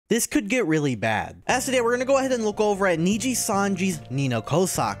this could get really bad. As today, we're gonna go ahead and look over at Nijisanji's Nina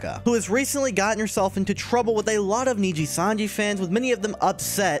Kosaka, who has recently gotten herself into trouble with a lot of Nijisanji fans, with many of them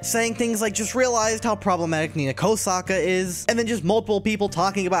upset, saying things like just realized how problematic Nina Kosaka is, and then just multiple people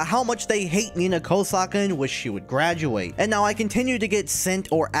talking about how much they hate Nina Kosaka and wish she would graduate. And now I continue to get sent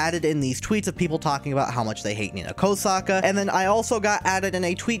or added in these tweets of people talking about how much they hate Nina Kosaka, and then I also got added in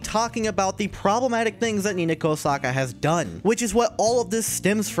a tweet talking about the problematic things that Nina Kosaka has done, which is what all of this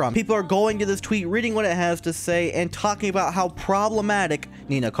stems from. People are going to this tweet, reading what it has to say, and talking about how problematic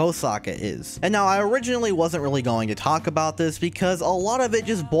Nina Kosaka is. And now I originally wasn't really going to talk about this because a lot of it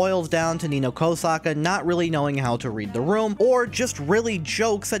just boils down to Nina Kosaka not really knowing how to read the room, or just really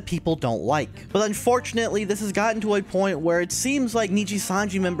jokes that people don't like. But unfortunately, this has gotten to a point where it seems like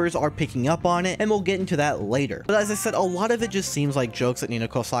Nijisanji members are picking up on it, and we'll get into that later. But as I said, a lot of it just seems like jokes that Nina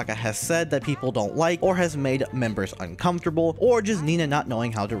Kosaka has said that people don't like, or has made members uncomfortable, or just Nina not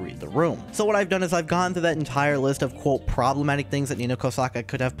knowing how to read the room. So what I've done is I've gone through that entire list of quote problematic things that Nina Kosaka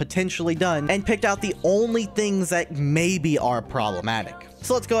could have potentially done, and picked out the only things that maybe are problematic.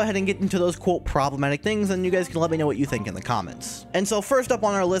 So let's go ahead and get into those quote problematic things, and you guys can let me know what you think in the comments. And so first up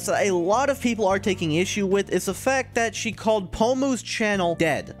on our list that a lot of people are taking issue with is the fact that she called Pomu's channel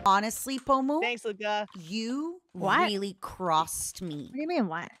dead. Honestly, Pomu, Thanks, Luca. you What? really crossed me What do you mean,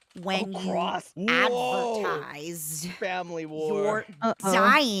 what? when you Whoa. advertised Family war. your Uh-oh.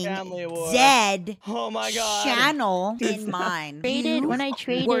 Family war. dead Oh my god. channel in mine. Traded You when I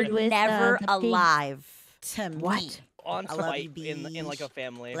traded were with never the pig. alive to me. What? On I love fight you, in like a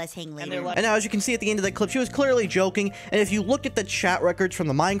family. Let's hang And later. they're like, And now, as you can see at the end of that clip, she was clearly joking, and if you looked at the chat records from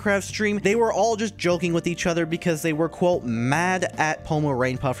the Minecraft stream, they were all just joking with each other because they were, quote, mad at Pomu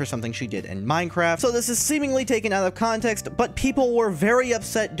Rainpuff for something she did in Minecraft. So this is seemingly taken out of context, but people were very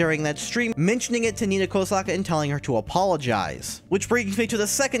upset during that stream, mentioning it to Nina Kosaka and telling her to apologize. Which brings me to the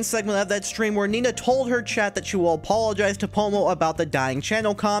second segment of that stream, where Nina told her chat that she will apologize to Pomu about the dying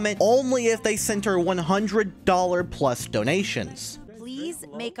channel comment, only if they sent her $100 plus donations. Please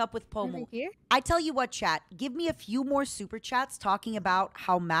make up with Pomu. Here? I tell you what, chat, give me a few more super chats talking about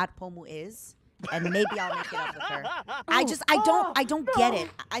how mad Pomu is, and maybe I'll make it up with her. I don't get it.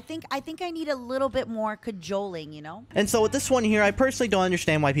 I think I need a little bit more cajoling, you know? And so with this one here, I personally don't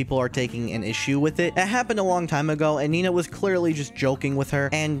understand why people are taking an issue with it. It happened a long time ago, and Nina was clearly just joking with her,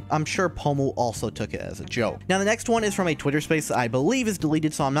 and I'm sure Pomu also took it as a joke. Now, the next one is from a Twitter space that I believe is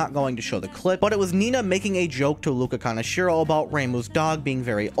deleted, so I'm not going to show the clip, but it was Nina making a joke to Luca Kaneshiro about Reimu's dog being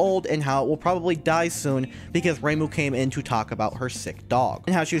very old and how it will probably die soon because Reimu came in to talk about her sick dog,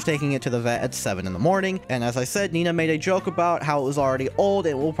 and how she was taking it to the vet at 7 in the morning. And as I said, Nina made a joke about how it was already old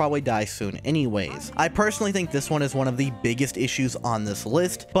and will probably die soon anyways. I personally think this one is one of the biggest issues on this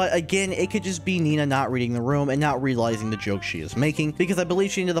list, but again, it could just be Nina not reading the room and not realizing the joke she is making, because I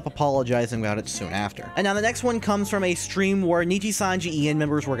believe she ended up apologizing about it soon after. And now the next one comes from a stream where NijisanjiEN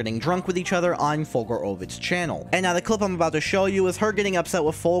members were getting drunk with each other on Vtuber's channel. And now the clip I'm about to show you is her getting upset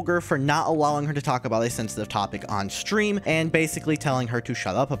with Vtuber for not allowing her to talk about a sensitive topic on stream, and basically telling her to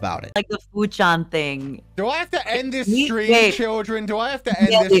shut up about it. Like the Fuchan thing. Do I have to end this Wait. stream, children? Do I have to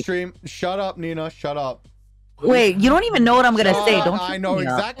end this stream? Shut up, Nina. Shut up. Wait, you don't even know what I'm gonna say, don't you? I know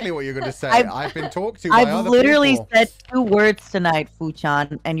Nina? exactly what you're gonna say. I've- I've been talked to by I've other literally people. said 2 words tonight,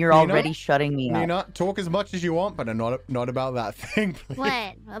 Fuchan, and you're Nina? already shutting me up. Nina, talk as much as you want, but not about that thing, please.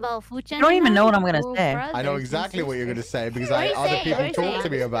 What? About Fuchan? You don't even know what I'm gonna say. I know exactly what you're gonna say because What are you other saying? people What are you talked to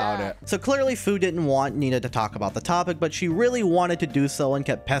saying? me about it. So clearly Fu didn't want Nina to talk about the topic, but she really wanted to do so and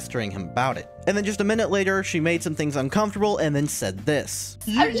kept pestering him about it. And then just a minute later, she made some things uncomfortable and then said this.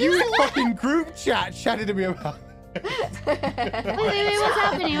 You fucking group chatted to me about Wait, what's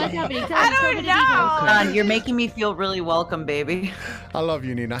happening? What's happening? I don't know. Fuchan, you're making me feel really welcome, baby. I love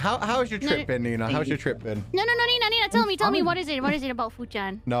you, Nina. How's your trip been, Nina? How's your trip been? No, Nina, tell me, what is it? What is it about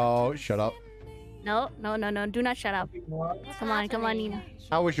Fuchan? No, shut up. No, do not shut up. Come on, Nina.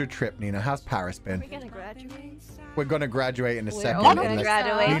 How was your trip, Nina? How's Paris been? We're gonna graduate. We're gonna graduate in a second. all gonna unless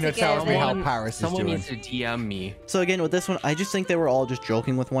graduate Nina tells me how together. Paris is Someone doing. needs to DM me. So again, with this one, I just think they were all just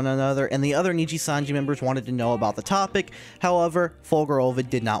joking with one another, and the other Nijisanji members wanted to know about the topic. However, Vtuber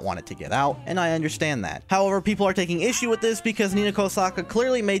did not want it to get out, and I understand that. However, people are taking issue with this because Nina Kosaka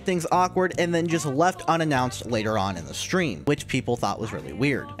clearly made things awkward and then just left unannounced later on in the stream, which people thought was really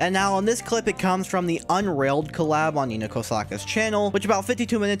weird. And now on this clip, it comes from the Unrailed collab on Nina Kosaka's channel, which about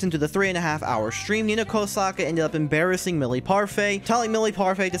 52 minutes into the 3.5-hour stream, Nina Kosaka ended up embarrassing Millie Parfait, telling Millie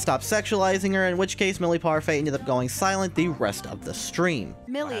Parfait to stop sexualizing her, in which case Millie Parfait ended up going silent the rest of the stream.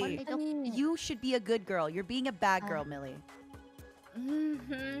 Millie, you should be a good girl. You're being a bad girl, Millie.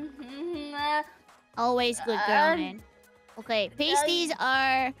 Always good girl, man. Okay, pasties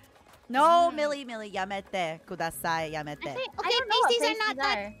are. No, Millie, yamete. Kudasai, yamete. Okay, I don't know what pasties are not pasties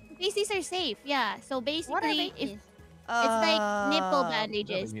that. are. Pasties are safe. Yeah. So What are basically, if pasties? it's like nipple Uh,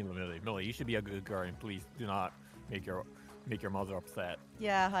 bandages. Millie, you should be a good girl and please do not make your mother upset.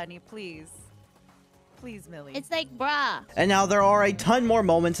 Yeah, honey, please. Please, Millie. It's like bra. And now there are a ton more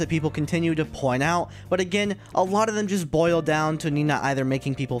moments that people continue to point out, but again, a lot of them just boil down to Nina either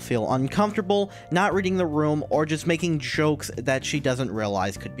making people feel uncomfortable, not reading the room, or just making jokes that she doesn't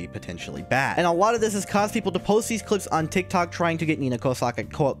realize could be potentially bad. And a lot of this has caused people to post these clips on TikTok trying to get Nina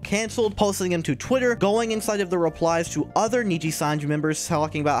Kosaka canceled, posting them to Twitter, going inside of the replies to other Nijisanji members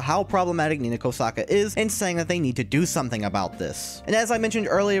talking about how problematic Nina Kosaka is, and saying that they need to do something about this. And as I mentioned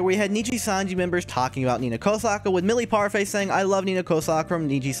earlier, we had Nijisanji members talking about Nina Kosaka, with Millie Parfait saying, "I love Nina Kosaka" from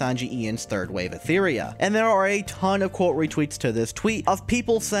NijisanjiEN's third wave ʟɪᴜ. And there are a ton of quote retweets to this tweet of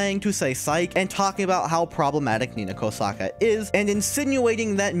people saying to say psych and talking about how problematic Nina Kosaka is, and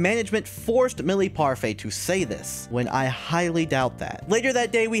insinuating that management forced Millie Parfait to say this, when I highly doubt that. Later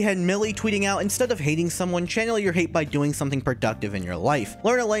that day, we had Millie tweeting out, "Instead of hating someone, channel your hate by doing something productive in your life.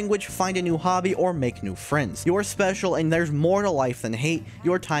 Learn a language, find a new hobby, or make new friends. You're special and there's more to life than hate.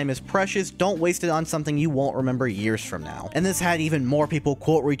 Your time is precious. Don't waste it on something you won't remember years from now." And this had even more people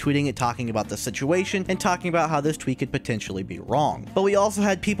quote retweeting it, talking about the situation and talking about how this tweet could potentially be wrong. But we also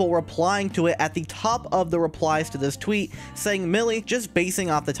had people replying to it at the top of the replies to this tweet, saying, "Millie, just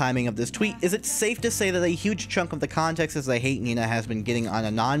basing off the timing of this tweet, is it safe to say that a huge chunk of the context is the hate Nina has been getting on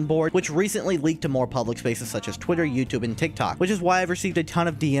Anon board, which recently leaked to more public spaces such as Twitter, YouTube, and TikTok, which is why I've received a ton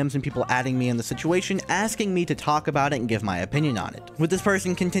of DMs and people adding me in the situation, asking me to talk about it and give my opinion on it." With this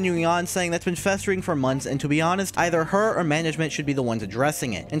person continuing on, saying that's been festering for months, and to be honest, either her or management should be the ones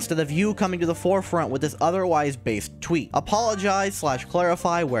addressing it, instead of you coming to the forefront with this otherwise based tweet.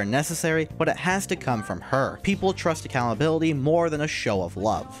 Apologize/clarify where necessary, but it has to come from her. People trust accountability more than a show of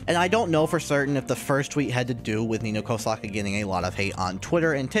love. And I don't know for certain if the first tweet had to do with Nina Kosaka getting a lot of hate on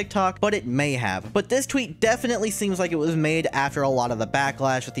Twitter and TikTok, but it may have. But this tweet definitely seems like it was made after a lot of the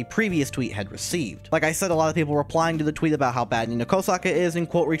backlash that the previous tweet had received. Like I said, a lot of people replying to the tweet about how bad Nina Kosaka is and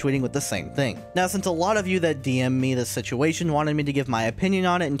quote retweeting with the same thing. Now, since a lot of you that DM me this situation wanted me to give my opinion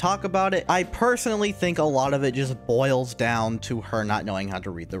on it and talk about it, I personally think a lot of it just boils down to her not knowing how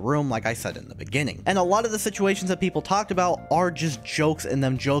to read the room, like I said in the beginning. And a lot of the situations that people talked about are just jokes and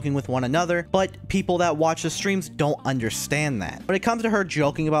them joking with one another, but people that watch the streams don't understand that. When it comes to her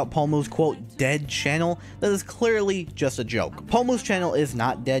joking about Pomu's quote dead channel, that is clearly just a joke. Pomu's channel is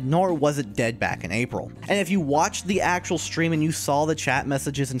not dead, nor was it dead back in April. And if you watched the actual stream and you saw the chat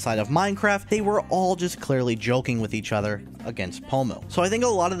messages inside of Minecraft, they were all just clearly joking with each other against Pomu. So I think a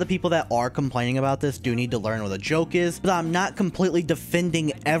lot of the people that are complaining about this do need to learn what a joke is, but I'm not completely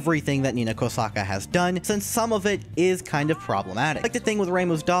defending everything that Nina Kosaka has done, since some of it is kind of problematic. Like the thing with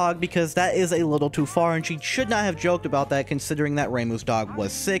Reimu's dog, because that is a little too far and she should not have joked about that, considering that Reimu's dog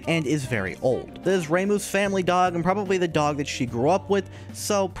was sick and is very old. This is Reimu's family dog and probably the dog that she grew up with,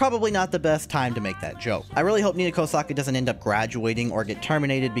 so probably not the best time to make that joke. I really hope Nina Kosaka doesn't end up graduating or get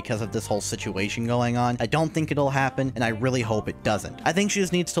terminated because of this whole situation going on. I don't think it'll happen, and I really hope it doesn't. I think she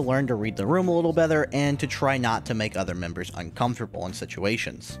just needs to learn to read the room a little better and to try not to make other members uncomfortable in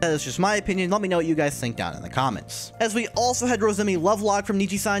situations. That is just my opinion. Let me know what you guys think down in the comments. As we also had Rosemi Lovelog from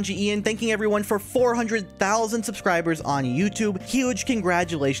NijisanjiEN thanking everyone for 400,000 subscribers on YouTube. Huge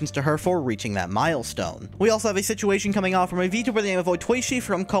congratulations to her for reaching that milestone. We also have a situation coming out from a Vtuber by the name of Vtuber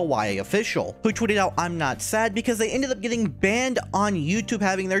from Kawaii Official, who tweeted out, "I'm not sad," because they ended up getting banned on YouTube,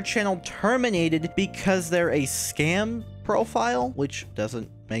 having their channel terminated because they're a scam profile, which doesn't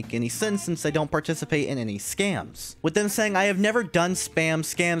make any sense since they don't participate in any scams. With them saying, "I have never done spam,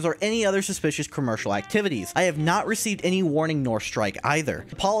 scams, or any other suspicious commercial activities. I have not received any warning nor strike either.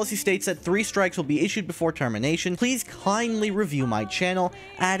 The policy states that 3 strikes will be issued before termination. Please kindly review my channel,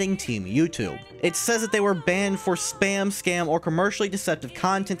 adding Team YouTube." It says that they were banned for spam, scam, or commercially deceptive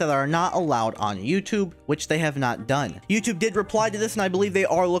content that are not allowed on YouTube, which they have not done. YouTube did reply to this, and I believe they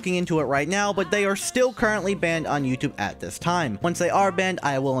are looking into it right now, but they are still currently banned on YouTube at this time. Once they are banned,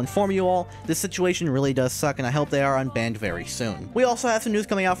 I will inform you all. This situation really does suck, and I hope they are unbanned very soon. We also have some news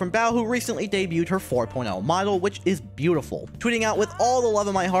coming out from Bao, who recently debuted her 4.0 model, which is beautiful. Tweeting out, "With all the love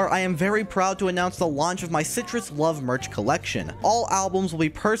in my heart, I am very proud to announce the launch of my Citrus Love merch collection. All albums will be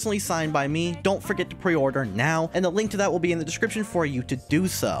personally signed by me. Don't forget to pre-order now, and the link to that will be in the description for you to do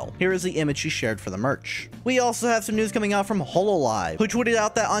so." Here is the image she shared for the merch. We also have some news coming out from Hololive, who tweeted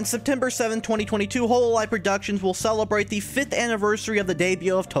out that on September 7, 2022, Hololive Productions will celebrate the 5th anniversary of the debut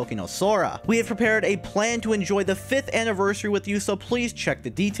debut of Tokino Sora. We have prepared a plan to enjoy the 5th anniversary with you, so please check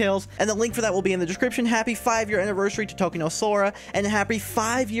the details, and the link for that will be in the description. Happy 5-year anniversary to Tokino Sora, and a happy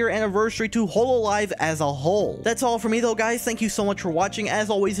 5-year anniversary to Hololive as a whole. That's all for me though, guys. Thank you so much for watching.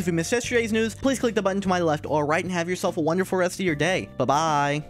 As always, if you missed yesterday's news, please click the button to my left or right and have yourself a wonderful rest of your day. Bye-bye.